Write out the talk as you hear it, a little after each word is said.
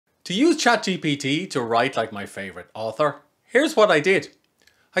To use ChatGPT to write like my favourite author, here's what I did.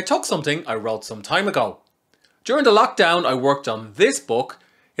 I took something I wrote some time ago. During the lockdown, I worked on this book.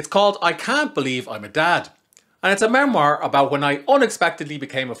 It's called I Can't Believe I'm a Dad. And it's a memoir about when I unexpectedly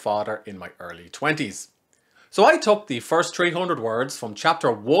became a father in my early 20s. So I took the first 300 words from chapter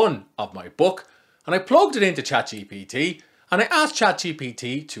 1 of my book and I plugged it into ChatGPT and I asked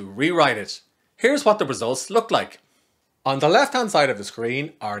ChatGPT to rewrite it. Here's what the results looked like. On the left hand side of the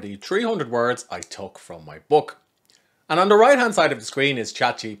screen are the 300 words I took from my book. And on the right hand side of the screen is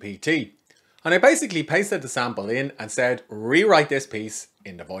ChatGPT. And I basically pasted the sample in and said, rewrite this piece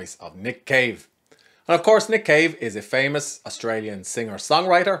in the voice of Nick Cave. And of course, Nick Cave is a famous Australian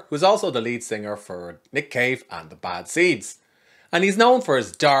singer-songwriter who's also the lead singer for Nick Cave and the Bad Seeds. And he's known for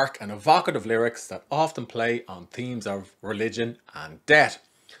his dark and evocative lyrics that often play on themes of religion and death.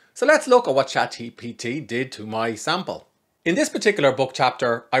 So let's look at what ChatGPT did to my sample. In this particular book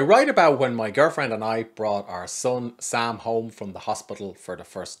chapter, I write about when my girlfriend and I brought our son Sam home from the hospital for the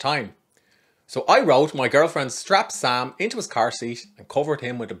first time. So I wrote, my girlfriend strapped Sam into his car seat and covered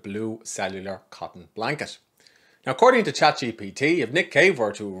him with a blue cellular cotton blanket. Now, according to ChatGPT, if Nick Cave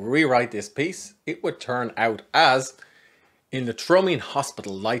were to rewrite this piece, it would turn out as, in the thrumming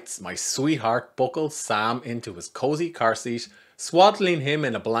hospital lights, my sweetheart buckled Sam into his cozy car seat, swaddling him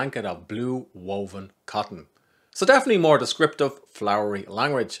in a blanket of blue woven cotton. So definitely more descriptive, flowery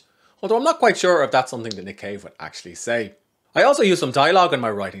language, although I'm not quite sure if that's something that Nick Cave would actually say. I also used some dialogue in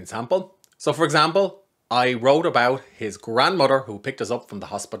my writing sample. So for example, I wrote about his grandmother who picked us up from the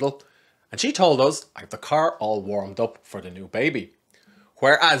hospital, and she told us I have the car all warmed up for the new baby.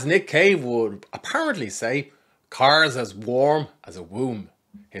 Whereas Nick Cave would apparently say, car's as warm as a womb.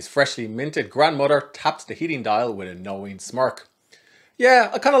 His freshly minted grandmother tapped the heating dial with a knowing smirk.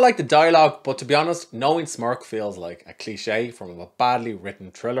 Yeah, I kind of like the dialogue, but to be honest, knowing smirk feels like a cliche from a badly written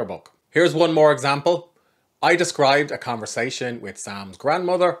thriller book. Here's one more example. I described a conversation with Sam's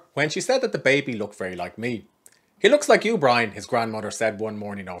grandmother when she said that the baby looked very like me. He looks like you, Brian, his grandmother said one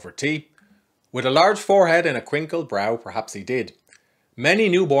morning over tea. With a large forehead and a crinkled brow, perhaps he did.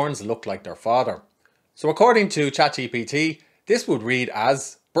 Many newborns look like their father. So according to ChatGPT, this would read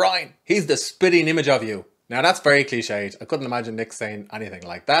as, Brian, he's the spitting image of you. Now that's very cliched. I couldn't imagine Nick saying anything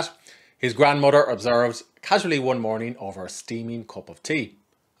like that. His grandmother observed casually one morning over a steaming cup of tea.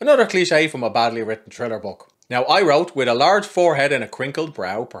 Another cliche from a badly written thriller book. Now I wrote, with a large forehead and a crinkled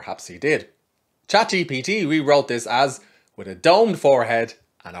brow, perhaps he did. ChatGPT rewrote this as, with a domed forehead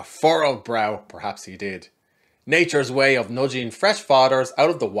and a furrowed brow, perhaps he did. Nature's way of nudging fresh fathers out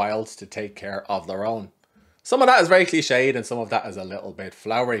of the wild to take care of their own. Some of that is very cliched and some of that is a little bit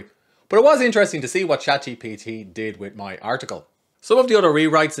flowery. But it was interesting to see what ChatGPT did with my article. Some of the other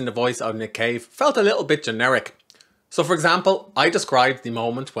rewrites in the voice of Nick Cave felt a little bit generic. So for example, I described the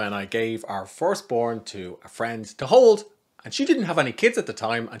moment when I gave our firstborn to a friend to hold, and she didn't have any kids at the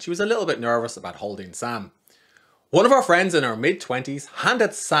time and she was a little bit nervous about holding Sam. One of our friends in her mid-20s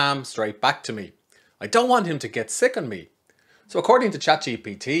handed Sam straight back to me. I don't want him to get sick on me. So according to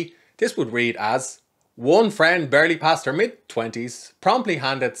ChatGPT, this would read as, one friend barely past her mid-20s promptly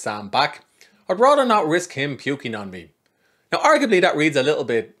handed Sam back. I'd rather not risk him puking on me. Now arguably that reads a little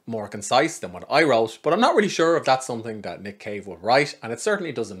bit more concise than what I wrote, but I'm not really sure if that's something that Nick Cave would write, and it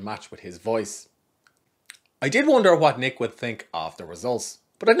certainly doesn't match with his voice. I did wonder what Nick would think of the results,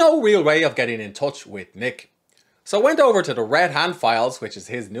 but I had no real way of getting in touch with Nick. So I went over to the Red Hand Files, which is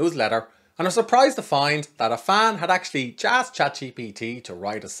his newsletter, and I was surprised to find that a fan had actually asked ChatGPT to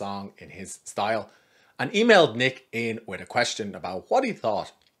write a song in his style, and emailed Nick in with a question about what he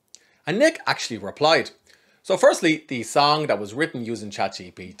thought. And Nick actually replied. So firstly, the song that was written using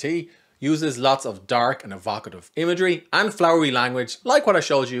ChatGPT uses lots of dark and evocative imagery and flowery language like what I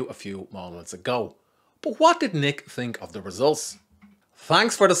showed you a few moments ago. But what did Nick think of the results?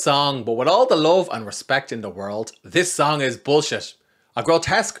 Thanks for the song, but with all the love and respect in the world, this song is bullshit. A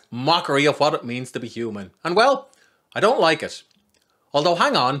grotesque mockery of what it means to be human. And well, I don't like it. Although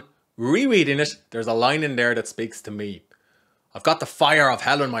hang on, rereading it, there's a line in there that speaks to me. I've got the fire of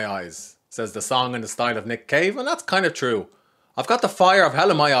hell in my eyes, says the song in the style of Nick Cave, and that's kind of true. I've got the fire of hell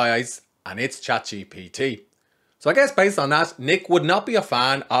in my eyes, and it's ChatGPT. So I guess based on that, Nick would not be a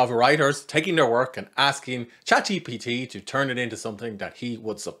fan of writers taking their work and asking ChatGPT to turn it into something that he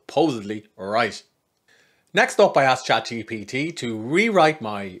would supposedly write. Next up, I asked ChatGPT to rewrite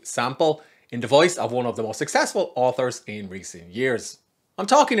my sample in the voice of one of the most successful authors in recent years. I'm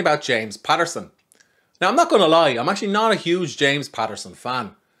talking about James Paterson. Now I'm not going to lie, I'm actually not a huge James Paterson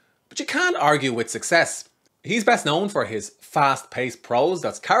fan, but you can't argue with success. He's best known for his fast-paced prose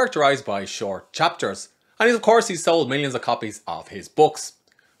that's characterised by short chapters, and of course he's sold millions of copies of his books.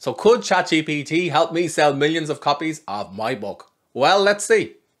 So could ChatGPT help me sell millions of copies of my book? Well, let's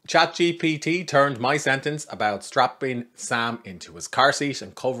see. ChatGPT turned my sentence about strapping Sam into his car seat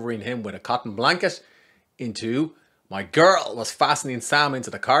and covering him with a cotton blanket into my girl was fastening Sam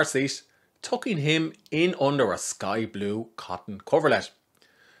into the car seat, tucking him in under a sky blue cotton coverlet.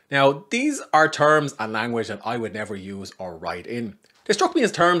 Now, these are terms and language that I would never use or write in. They struck me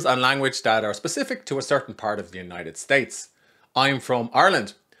as terms and language that are specific to a certain part of the United States. I'm from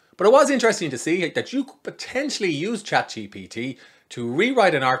Ireland, but it was interesting to see that you could potentially use ChatGPT to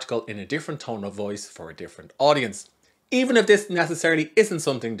rewrite an article in a different tone of voice for a different audience, even if this necessarily isn't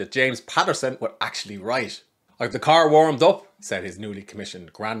something that James Paterson would actually write. Like, the car warmed up, said his newly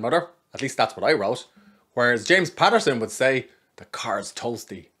commissioned grandmother. At least that's what I wrote. Whereas James Paterson would say, the car's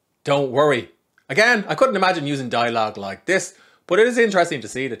toasty. Don't worry. Again, I couldn't imagine using dialogue like this, but it is interesting to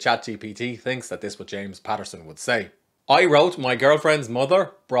see that ChatGPT thinks that this is what James Paterson would say. I wrote, my girlfriend's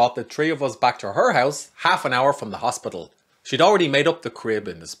mother brought the three of us back to her house half an hour from the hospital. She'd already made up the crib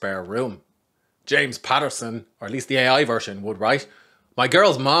in the spare room. James Paterson, or at least the AI version, would write, my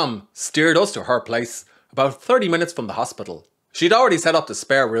girl's mom steered us to her place about 30 minutes from the hospital. She'd already set up the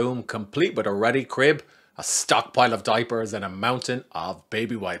spare room, complete with a ready crib, a stockpile of diapers and a mountain of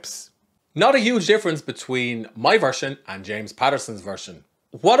baby wipes. Not a huge difference between my version and James Paterson's version.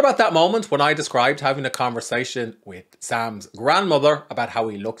 What about that moment when I described having a conversation with Sam's grandmother about how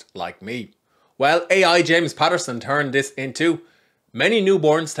he looked like me? Well, AI James Paterson turned this into, many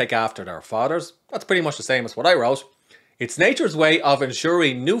newborns take after their fathers. That's pretty much the same as what I wrote. It's nature's way of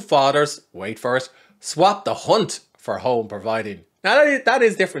ensuring new fathers, wait for it, swap the hunt for home providing. Now that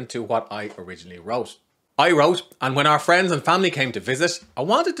is different to what I originally wrote. I wrote, and when our friends and family came to visit, I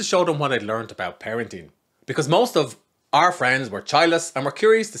wanted to show them what I'd learned about parenting. Because most of our friends were childless and were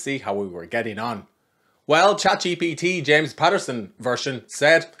curious to see how we were getting on. Well, ChatGPT James Paterson version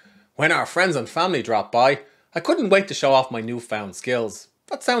said, when our friends and family dropped by, I couldn't wait to show off my newfound skills.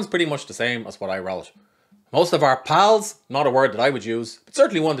 That sounds pretty much the same as what I wrote. Most of our pals, not a word that I would use, but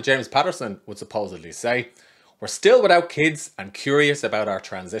certainly one that James Paterson would supposedly say, were still without kids and curious about our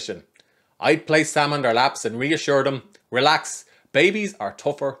transition. I'd place Sam on their laps and reassure them, relax, babies are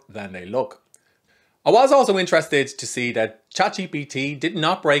tougher than they look. I was also interested to see that ChatGPT did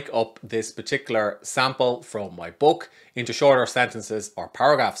not break up this particular sample from my book into shorter sentences or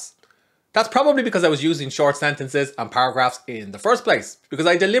paragraphs. That's probably because I was using short sentences and paragraphs in the first place, because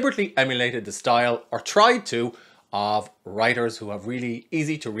I deliberately emulated the style, or tried to, of writers who have really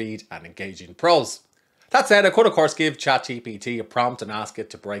easy to read and engaging prose. That said, I could of course give ChatGPT a prompt and ask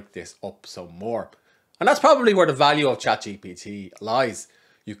it to break this up some more. And that's probably where the value of ChatGPT lies.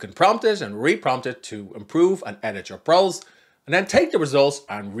 You can prompt it and reprompt it to improve and edit your prose, and then take the results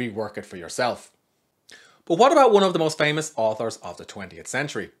and rework it for yourself. But what about one of the most famous authors of the 20th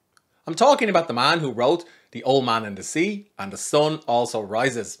century? I'm talking about the man who wrote The Old Man and the Sea and The Sun Also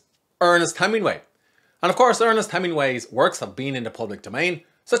Rises, Ernest Hemingway. And of course, Ernest Hemingway's works have been in the public domain,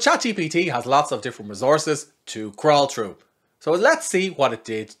 so ChatGPT has lots of different resources to crawl through. So let's see what it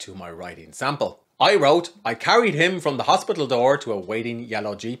did to my writing sample. I wrote, I carried him from the hospital door to a waiting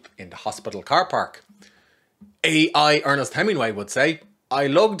yellow Jeep in the hospital car park. AI Ernest Hemingway would say, I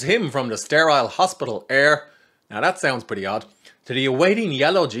lugged him from the sterile hospital air, now that sounds pretty odd, to the awaiting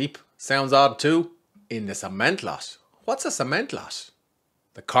yellow Jeep, sounds odd too, in the cement lot. What's a cement lot?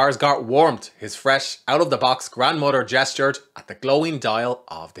 The cars got warmed. His fresh, out-of-the-box grandmother gestured at the glowing dial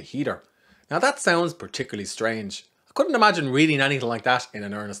of the heater. Now that sounds particularly strange. I couldn't imagine reading anything like that in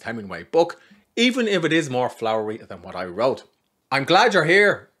an Ernest Hemingway book, even if it is more flowery than what I wrote. I'm glad you're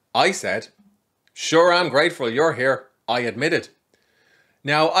here, I said. Sure, I'm grateful you're here, I admitted.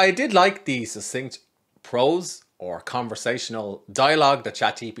 Now, I did like the succinct prose or conversational dialogue that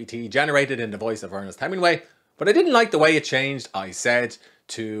ChatGPT generated in the voice of Ernest Hemingway, but I didn't like the way it changed I said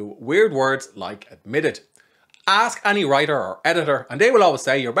to weird words like admitted. Ask any writer or editor and they will always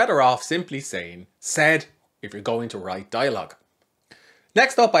say you're better off simply saying said if you're going to write dialogue.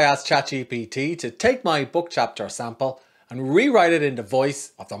 Next up, I asked ChatGPT to take my book chapter sample and rewrite it in the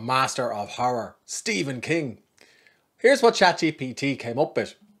voice of the master of horror, Stephen King. Here's what ChatGPT came up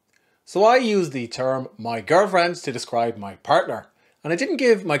with. So I used the term my girlfriend to describe my partner, and I didn't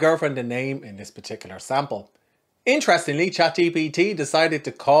give my girlfriend a name in this particular sample. Interestingly, ChatGPT decided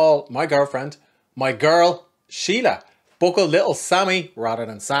to call my girlfriend my girl Sheila, buckled little Sammy rather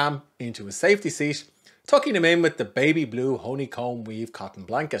than Sam into his safety seat, tucking him in with the baby blue honeycomb weave cotton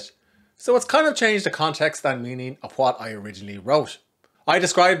blanket. So it's kind of changed the context and meaning of what I originally wrote. I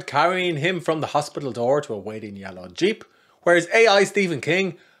described carrying him from the hospital door to a waiting yellow Jeep, whereas AI Stephen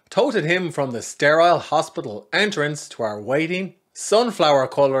King toted him from the sterile hospital entrance to our waiting Sunflower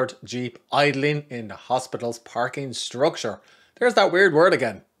coloured Jeep idling in the hospital's parking structure. There's that weird word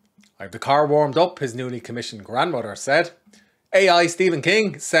again. I have the car warmed up, his newly commissioned grandmother said. AI Stephen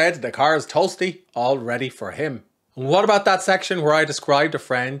King said the car's toasty, all ready for him. And what about that section where I described a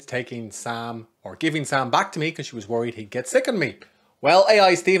friend taking Sam or giving Sam back to me because she was worried he'd get sick on me? Well,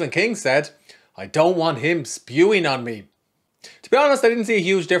 AI Stephen King said, I don't want him spewing on me. To be honest, I didn't see a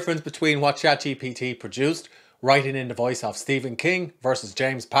huge difference between what ChatGPT produced, writing in the voice of Stephen King versus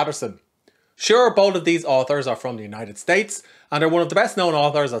James Paterson. Sure, both of these authors are from the United States and are one of the best known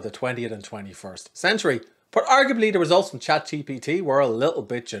authors of the 20th and 21st century, but arguably the results from ChatGPT were a little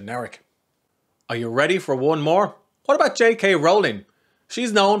bit generic. Are you ready for one more? What about J.K. Rowling?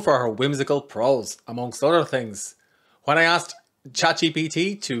 She's known for her whimsical prose, amongst other things. When I asked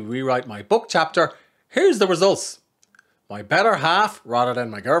ChatGPT to rewrite my book chapter, here's the results. My better half, rather than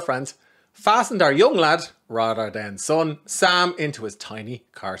my girlfriend, fastened our young lad, rather than son, Sam into his tiny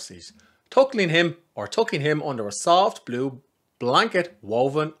car seat, tucking him under a soft blue blanket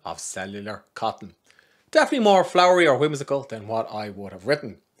woven of cellular cotton. Definitely more flowery or whimsical than what I would have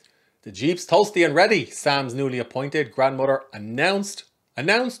written. The Jeep's toasty and ready, Sam's newly appointed grandmother announced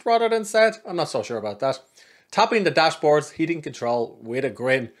rather than said, I'm not so sure about that, tapping the dashboard's heating control with a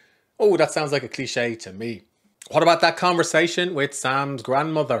grin. Oh, that sounds like a cliche to me. What about that conversation with Sam's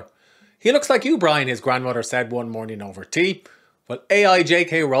grandmother? He looks like you, Brian, his grandmother said one morning over tea. Well, AI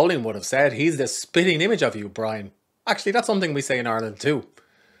J.K. Rowling would have said he's the spitting image of you, Brian. Actually, that's something we say in Ireland too.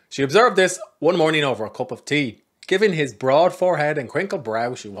 She observed this one morning over a cup of tea. Given his broad forehead and crinkled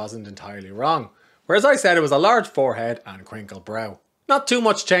brow, she wasn't entirely wrong. Whereas I said it was a large forehead and crinkled brow. Not too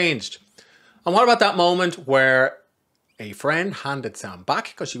much changed. And what about that moment where a friend handed Sam back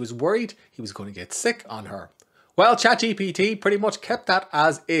because she was worried he was going to get sick on her? Well, ChatGPT pretty much kept that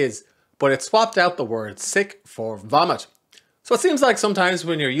as is, but it swapped out the word sick for vomit. So it seems like sometimes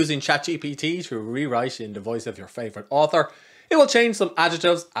when you're using ChatGPT to rewrite in the voice of your favourite author, it will change some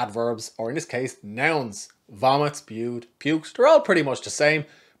adjectives, adverbs, or in this case, nouns. Vomit, spewed, puked, they're all pretty much the same,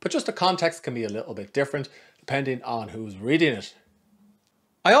 but just the context can be a little bit different depending on who's reading it.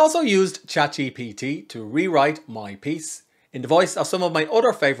 I also used ChatGPT to rewrite my piece in the voice of some of my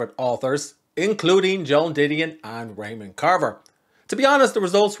other favourite authors, including Joan Didion and Raymond Carver. To be honest, the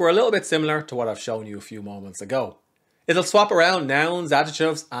results were a little bit similar to what I've shown you a few moments ago. It'll swap around nouns,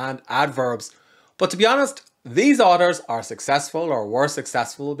 adjectives and adverbs, but to be honest, these authors are successful or were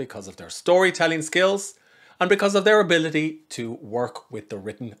successful because of their storytelling skills and because of their ability to work with the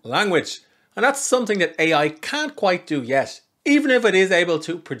written language. And that's something that AI can't quite do yet, even if it is able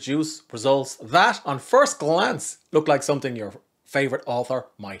to produce results that, on first glance, look like something your favourite author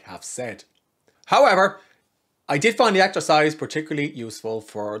might have said. However, I did find the exercise particularly useful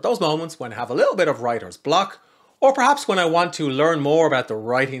for those moments when I have a little bit of writer's block, or perhaps when I want to learn more about the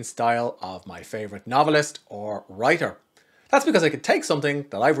writing style of my favourite novelist or writer. That's because I could take something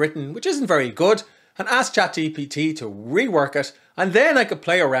that I've written which isn't very good and ask ChatGPT to rework it, and then I could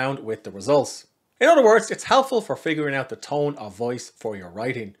play around with the results. In other words, it's helpful for figuring out the tone of voice for your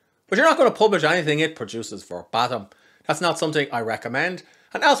writing. But you're not going to publish anything it produces verbatim. That's not something I recommend.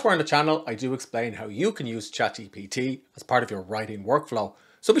 And elsewhere on the channel, I do explain how you can use ChatGPT as part of your writing workflow.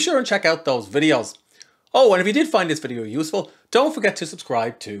 So be sure and check out those videos. Oh, and if you did find this video useful, don't forget to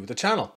subscribe to the channel.